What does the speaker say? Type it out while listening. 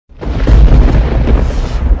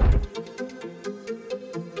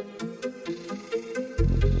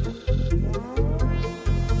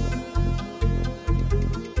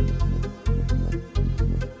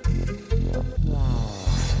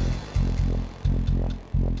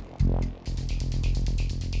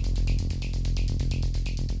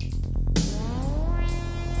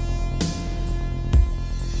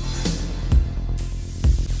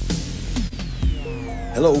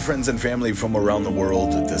Hello friends and family from around the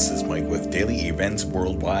world, this is Mike with Daily Events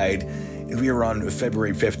Worldwide, and we are on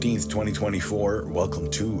February 15th, 2024.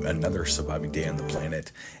 Welcome to another surviving day on the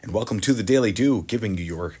planet, and welcome to the Daily Do, giving you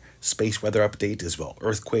your space weather update as well,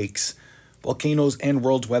 earthquakes, volcanoes, and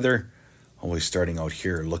world weather. Always starting out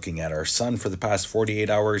here looking at our sun for the past 48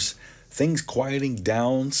 hours, things quieting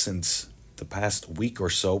down since the past week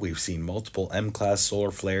or so. We've seen multiple M-class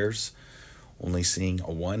solar flares, only seeing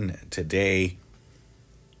one today.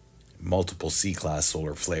 Multiple C-class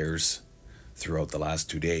solar flares throughout the last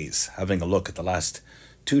 2 days. Having a look at the last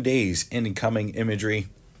 2 days incoming imagery.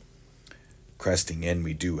 Cresting in,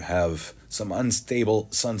 we do have some unstable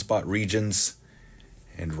sunspot regions.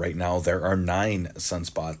 And right now there are 9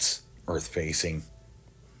 sunspots Earth-facing.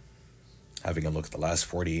 Having a look at the last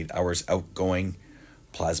 48 hours outgoing.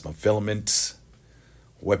 Plasma filaments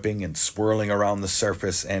whipping and swirling around the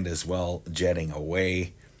surface and as well jetting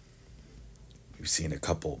away. We've seen a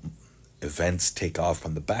couple events take off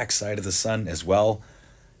on the backside of the sun as well.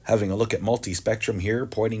 Having a look at multi-spectrum here,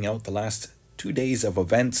 pointing out the last 2 days of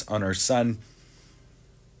events on our sun.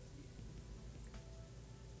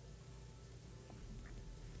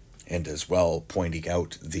 And as well pointing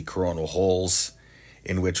out the coronal holes,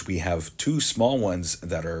 in which we have 2 small ones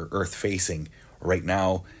that are Earth-facing right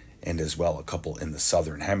now, and as well a couple in the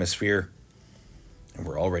southern hemisphere. And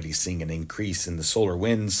we're already seeing an increase in the solar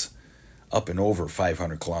winds, up and over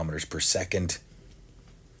 500 kilometers per second.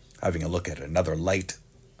 Having a look at another light,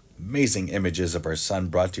 amazing images of our sun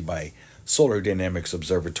brought to you by Solar Dynamics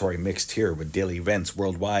Observatory, mixed here with daily events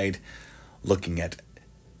worldwide, looking at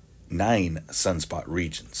 9 sunspot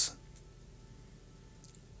regions.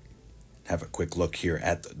 Have a quick look here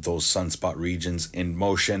at those sunspot regions in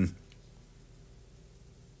motion,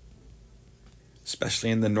 especially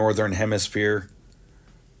in the northern hemisphere.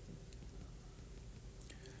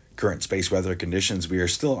 Current space weather conditions, we are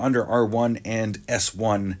still under R1 and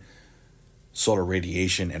S1 solar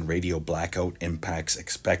radiation and radio blackout impacts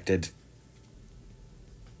expected.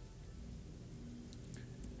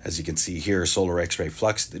 As you can see here, solar X-ray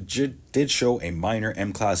flux did show a minor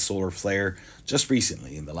M-class solar flare just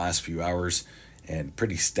recently in the last few hours, and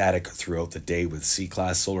pretty static throughout the day with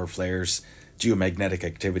C-class solar flares. Geomagnetic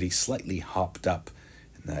activity slightly hopped up,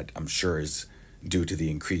 and that I'm sure is due to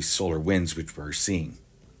the increased solar winds which we're seeing.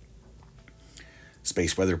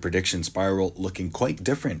 Space weather prediction spiral looking quite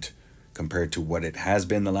different compared to what it has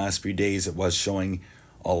been the last few days. It was showing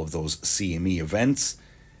all of those CME events,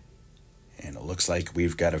 and it looks like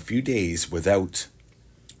we've got a few days without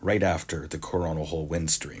right after the coronal hole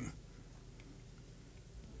wind stream.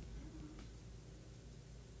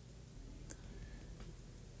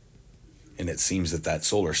 And it seems that that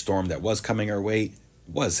solar storm that was coming our way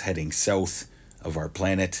was heading south of our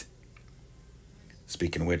planet.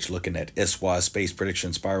 Speaking of which, looking at ISWA space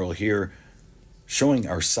prediction spiral here, showing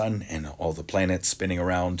our sun and all the planets spinning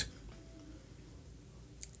around.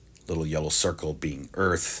 Little yellow circle being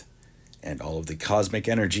Earth, and all of the cosmic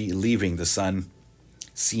energy leaving the sun.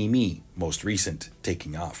 CME, most recent,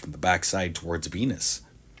 taking off from the backside towards Venus.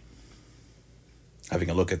 Having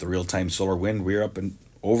a look at the real-time solar wind, we're up in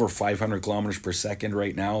over 500 kilometers per second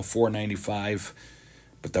right now, 495,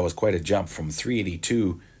 but that was quite a jump from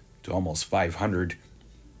 382 to almost 500.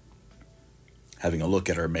 Having a look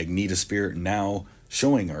at our magnetosphere now,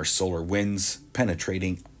 showing our solar winds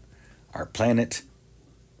penetrating our planet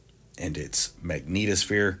and its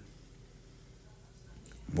magnetosphere.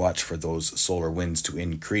 Watch for those solar winds to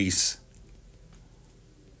increase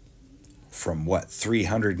from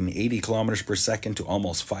 380 kilometers per second to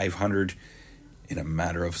almost 500 in a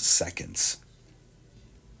matter of seconds.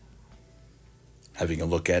 Having a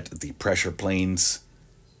look at the pressure planes.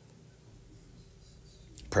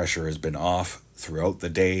 Pressure has been off throughout the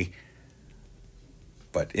day,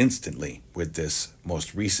 but instantly with this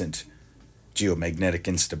most recent geomagnetic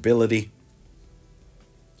instability,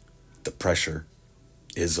 the pressure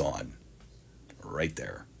is on right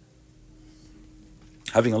there.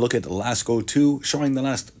 Having a look at the LASCO 2, showing the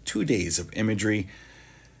last 2 days of imagery.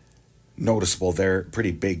 Noticeable there,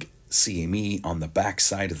 pretty big CME on the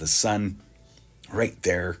backside of the sun, right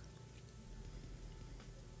there.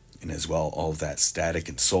 And as well, all of that static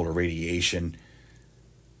and solar radiation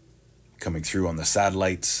coming through on the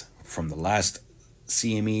satellites from the last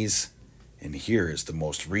CMEs. And here is the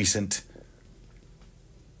most recent,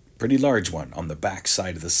 pretty large one on the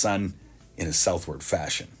backside of the sun in a southward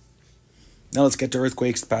fashion. Now let's get to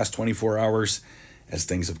earthquakes the past 24 hours. As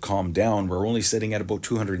things have calmed down, we're only sitting at about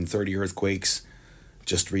 230 earthquakes.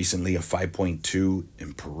 Just recently, a 5.2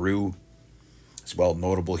 in Peru. As well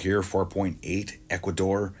notable here, 4.8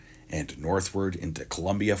 Ecuador and northward into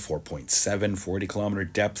Colombia, 4.7, 40-kilometer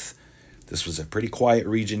depth. This was a pretty quiet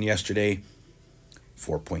region yesterday.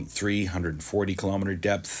 4.3, 140-kilometer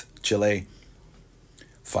depth, Chile.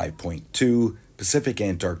 5.2, Pacific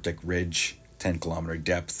Antarctic Ridge, 10-kilometer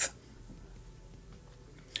depth.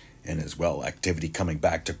 And as well, activity coming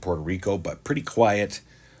back to Puerto Rico, but pretty quiet.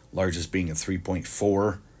 Largest being a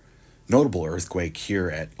 3.4. Notable earthquake here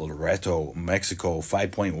at Loreto, Mexico,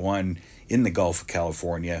 5.1 in the Gulf of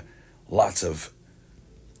California. Lots of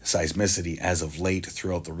seismicity as of late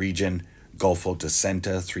throughout the region. Golfo de Senta,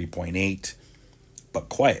 3.8, but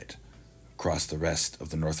quiet across the rest of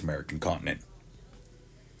the North American continent.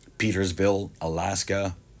 Petersville,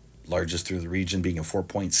 Alaska, largest through the region being a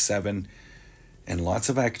 4.7, and lots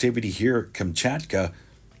of activity here. Kamchatka,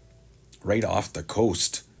 right off the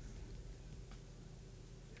coast.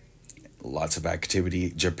 Lots of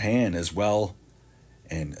activity. Japan as well,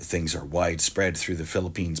 and things are widespread through the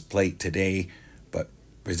Philippines plate today, but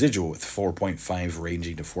residual with 4.5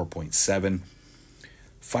 ranging to 4.7.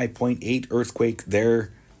 5.8 earthquake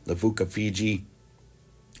there, Levuka, Fiji,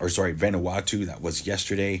 Vanuatu, that was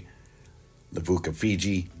yesterday. Levuka,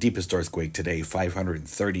 Fiji, deepest earthquake today,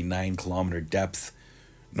 539-kilometer depth.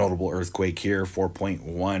 Notable earthquake here,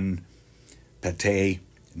 4.1, Pattaya,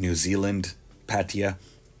 New Zealand, Pattaya.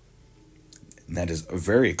 And that is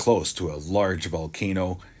very close to a large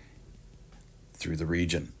volcano through the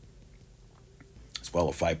region. As well,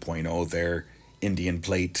 a 5.0 there, Indian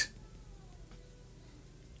plate.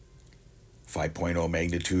 5.0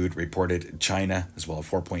 magnitude reported China, as well, a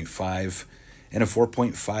 4.5. And a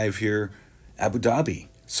 4.5 here, Abu Dhabi,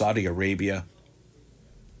 Saudi Arabia.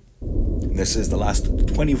 And this is the last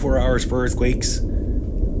 24 hours for earthquakes.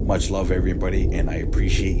 Much love, everybody, and I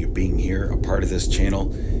appreciate you being here, a part of this channel,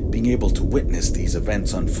 being able to witness these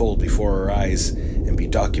events unfold before our eyes and be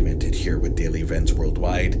documented here with Daily Events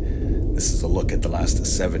Worldwide. This is a look at the last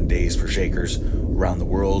 7 days for shakers around the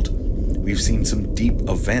world. We've seen some deep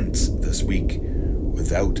events this week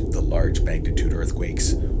without the large magnitude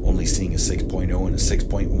earthquakes, only seeing a 6.0 and a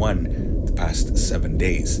 6.1 the past 7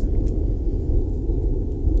 days.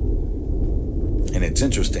 And it's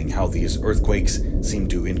interesting how these earthquakes seem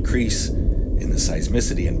to increase in the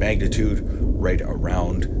seismicity and magnitude right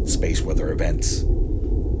around space weather events.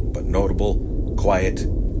 But notable, quiet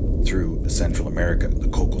through Central America, the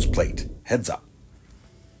Cocos Plate. Heads up.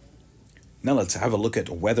 Now let's have a look at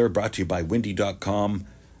weather brought to you by windy.com.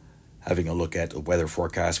 Having a look at a weather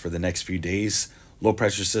forecast for the next few days. Low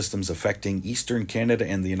pressure systems affecting eastern Canada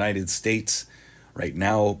and the United States right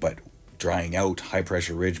now, but drying out. High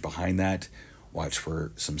pressure ridge behind that. Watch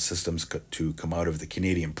for some systems to come out of the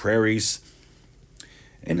Canadian prairies.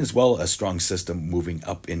 And as well, a strong system moving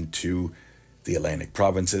up into the Atlantic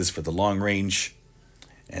provinces for the long range.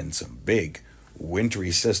 And some big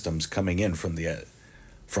wintry systems coming in from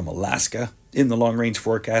Alaska in the long range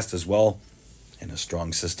forecast as well. And a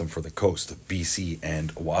strong system for the coast of BC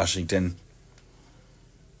and Washington.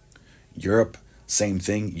 Europe, same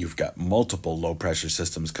thing. You've got multiple low pressure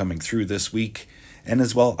systems coming through this week. And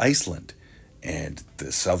as well, Iceland and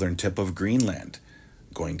the southern tip of Greenland.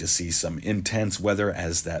 Going to see some intense weather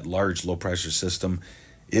as that large low pressure system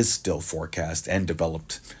is still forecast and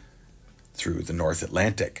developed through the North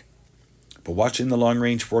Atlantic. But watching the long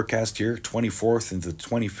range forecast here, 24th into the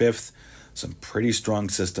 25th, some pretty strong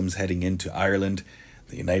systems heading into Ireland,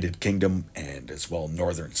 the United Kingdom, and as well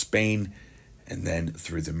northern Spain, and then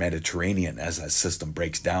through the Mediterranean as that system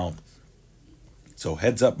breaks down. So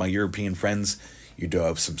heads up, my European friends, you do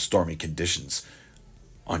have some stormy conditions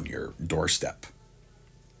on your doorstep.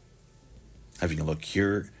 Having a look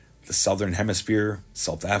here, the southern hemisphere,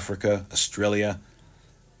 South Africa, Australia,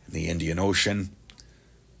 and the Indian Ocean.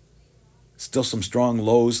 Still some strong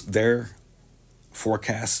lows there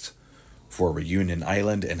forecast for Reunion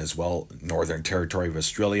Island and as well Northern Territory of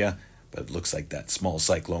Australia, but it looks like that small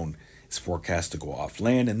cyclone is forecast to go off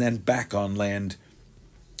land and then back on land.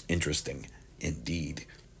 Interesting indeed.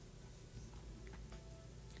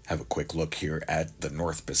 Have a quick look here at the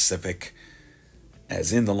North Pacific.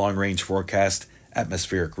 As in the long-range forecast,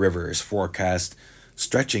 atmospheric river is forecast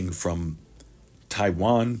stretching from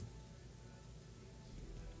Taiwan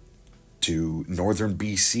to northern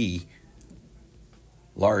BC.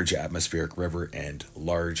 Large atmospheric river and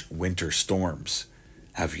large winter storms.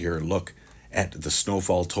 Have here a look at the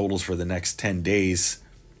snowfall totals for the next 10 days.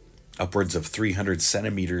 Upwards of 300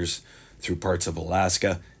 centimeters through parts of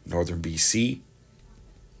Alaska, northern BC.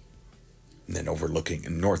 And then overlooking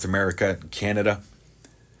North America and Canada.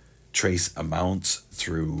 Trace amounts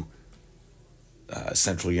through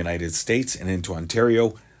central United States and into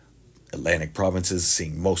Ontario. Atlantic provinces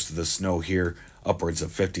seeing most of the snow here upwards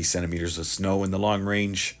of 50 centimeters of snow in the long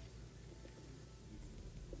range,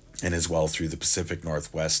 and as well through the Pacific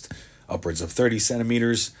Northwest, upwards of 30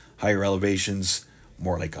 centimeters, higher elevations,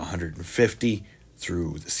 more like 150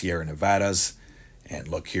 through the Sierra Nevadas, and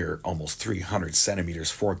look here, almost 300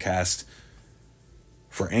 centimeters forecast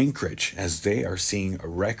for Anchorage, as they are seeing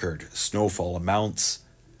record snowfall amounts.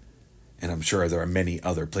 And I'm sure there are many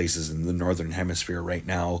other places in the Northern Hemisphere right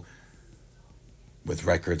now with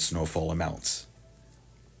record snowfall amounts.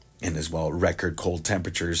 And as well, record cold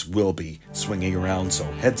temperatures will be swinging around, so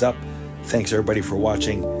heads up. Thanks everybody for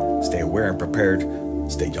watching. Stay aware and prepared.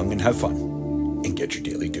 Stay young and have fun. And get your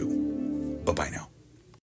daily dew. Bye-bye now.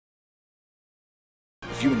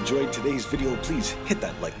 If you enjoyed today's video, please hit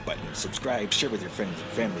that like button, subscribe, share with your friends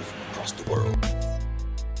and family from across the world.